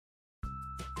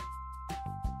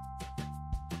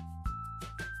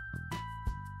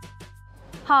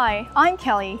Hi, I'm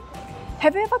Kelly.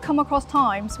 Have you ever come across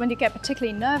times when you get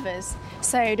particularly nervous?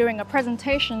 Say during a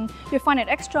presentation, you find it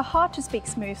extra hard to speak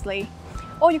smoothly.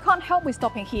 Or you can't help with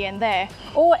stopping here and there,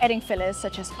 or adding fillers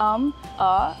such as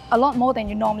a lot more than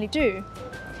you normally do.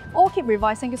 Or keep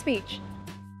revising your speech.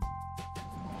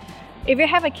 If you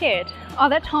have a kid, are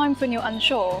there times when you're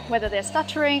unsure whether they're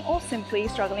stuttering or simply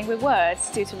struggling with words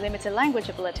due to limited language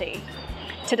ability?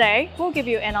 Today, we'll give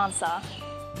you an answer.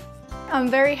 I'm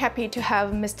very happy to have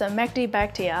Mr. Magdi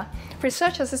Bakhtia,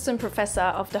 Research Assistant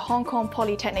Professor of the Hong Kong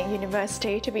Polytechnic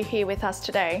University, to be here with us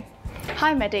today.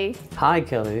 Hi, Magdi. Hi,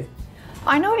 Kelly.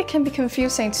 I know it can be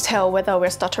confusing to tell whether we're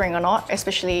stuttering or not,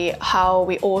 especially how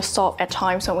we all stop at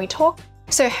times when we talk.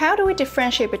 So how do we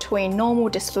differentiate between normal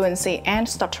dysfluency and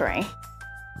stuttering?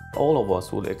 All of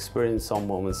us will experience some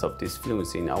moments of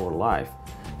dysfluency in our life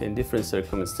in different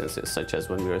circumstances, such as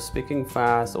when we are speaking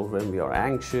fast, or when we are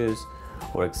anxious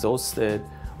or exhausted,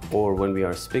 or when we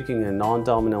are speaking a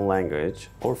non-dominant language,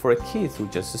 or for a kid who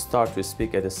just start to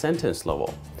speak at a sentence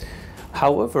level.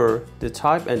 However, the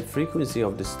type and frequency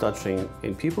of the stuttering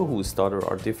in people who stutter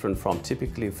are different from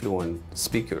typically fluent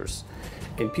speakers.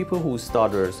 In people who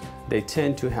stutter, they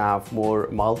tend to have more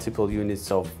multiple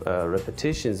units of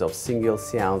repetitions of single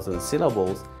sounds and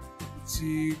syllables. 字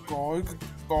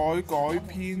改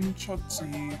編出自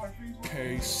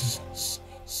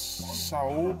其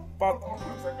手筆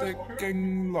的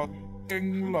經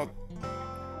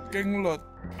律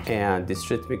And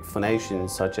dysrhythmic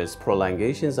phonations such as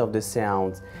prolongations of the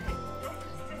sounds.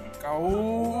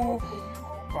 九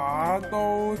把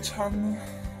刀親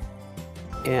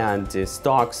And the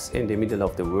stops in the middle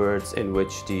of the words in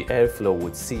which the airflow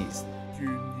would cease. 懸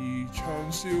疑暢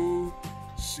銷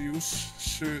小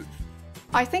說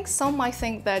I think some might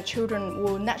think that children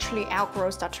will naturally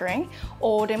outgrow stuttering,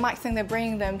 or they might think that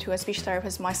bringing them to a speech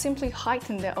therapist might simply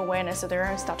heighten their awareness of their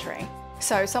own stuttering.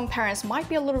 So some parents might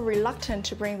be a little reluctant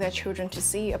to bring their children to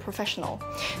see a professional.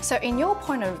 So in your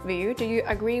point of view, do you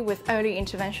agree with early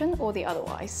intervention or the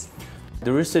otherwise?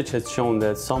 The research has shown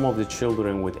that some of the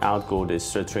children would outgrow their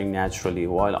stuttering naturally,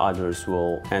 while others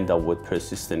will end up with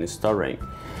persistent stuttering.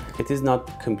 It is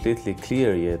not completely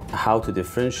clear yet how to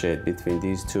differentiate between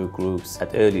these two groups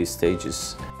at early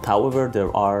stages. However, there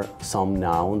are some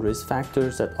known risk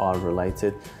factors that are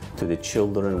related to the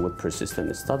children with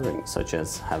persistent stuttering, such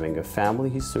as having a family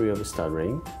history of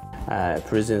stuttering,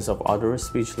 presence of other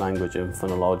speech, language, and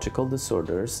phonological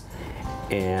disorders,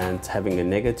 and having a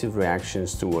negative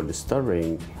reactions toward the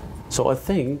stuttering. So I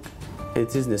think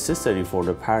it is necessary for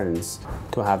the parents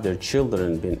to have their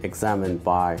children being examined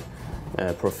by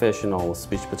professional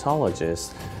speech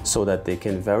pathologists so that they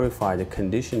can verify the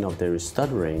condition of their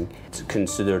stuttering to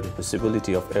consider the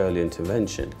possibility of early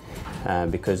intervention.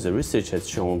 Because the research has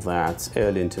shown that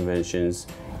early interventions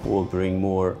will bring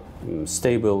more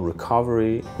stable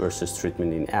recovery versus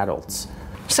treatment in adults.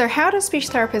 So how do speech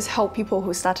therapists help people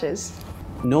who stutter?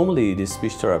 Normally, the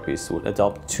speech therapists would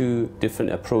adopt two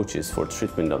different approaches for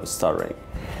treatment of stuttering.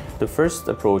 The first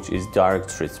approach is direct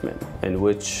treatment, in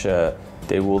which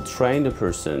they will train the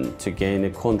person to gain a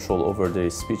control over their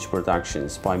speech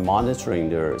productions by monitoring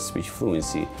their speech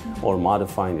fluency or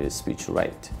modifying their speech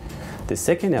rate. The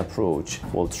second approach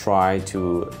will try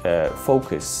to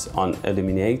focus on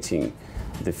eliminating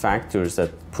the factors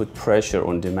that put pressure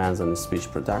on demands on the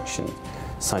speech production,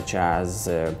 such as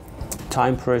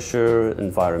time pressure,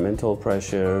 environmental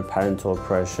pressure, parental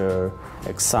pressure,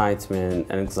 excitement,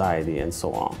 anxiety, and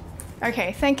so on.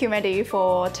 Okay, thank you, Magdi,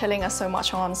 for telling us so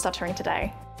much on stuttering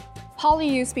today.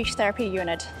 PolyU Speech Therapy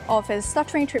Unit offers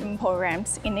stuttering treatment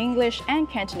programs in English and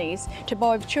Cantonese to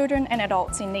both children and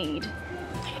adults in need.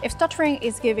 If stuttering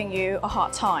is giving you a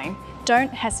hard time,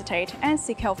 don't hesitate and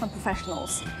seek help from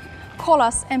professionals. Call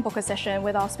us and book a session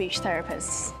with our speech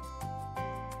therapists.